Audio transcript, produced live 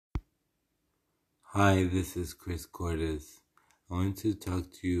Hi, this is Chris Cordes. I want to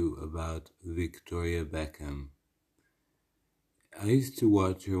talk to you about Victoria Beckham. I used to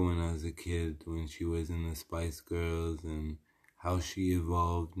watch her when I was a kid, when she was in the Spice Girls, and how she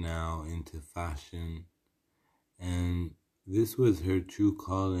evolved now into fashion. And this was her true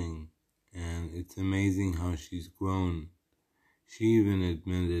calling, and it's amazing how she's grown. She even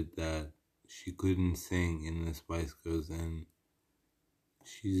admitted that she couldn't sing in the Spice Girls, and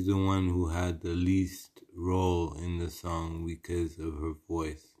she's the one who had the least role in the song because of her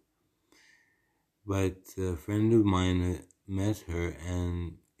voice. But a friend of mine met her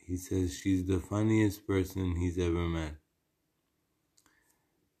and he says she's the funniest person he's ever met.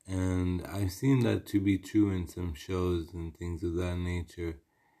 And I've seen that to be true in some shows and things of that nature.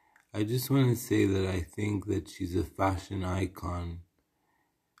 I just want to say that I think that she's a fashion icon.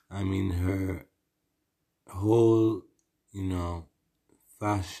 I mean, her whole,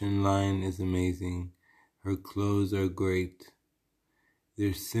 fashion line is amazing. Her clothes are great.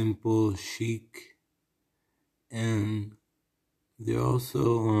 They're simple, chic, and they're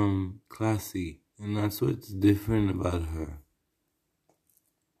also classy. And that's what's different about her.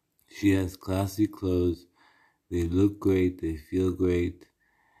 She has classy clothes. They look great. They feel great.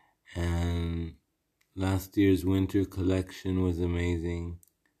 And last year's winter collection was amazing.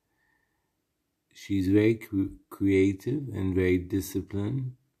 She's very creative and very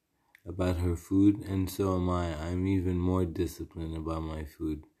disciplined about her food, and so am I. I'm even more disciplined about my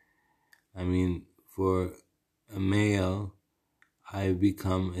food. I mean, for a male, I've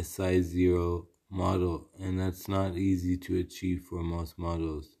become a size 0 model, and that's not easy to achieve for most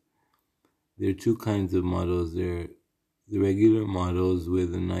models. There are two kinds of models. There are the regular models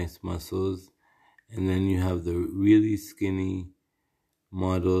with the nice muscles, and then you have the really skinny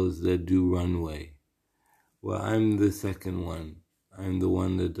models that do runway. Well, I'm the second one. I'm the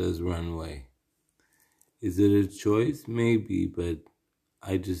one that does runway. Is it a choice? Maybe, but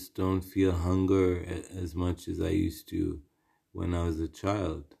I just don't feel hunger as much as I used to when I was a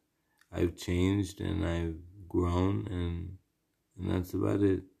child. I've changed and I've grown, and that's about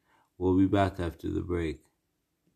it. We'll be back after the break.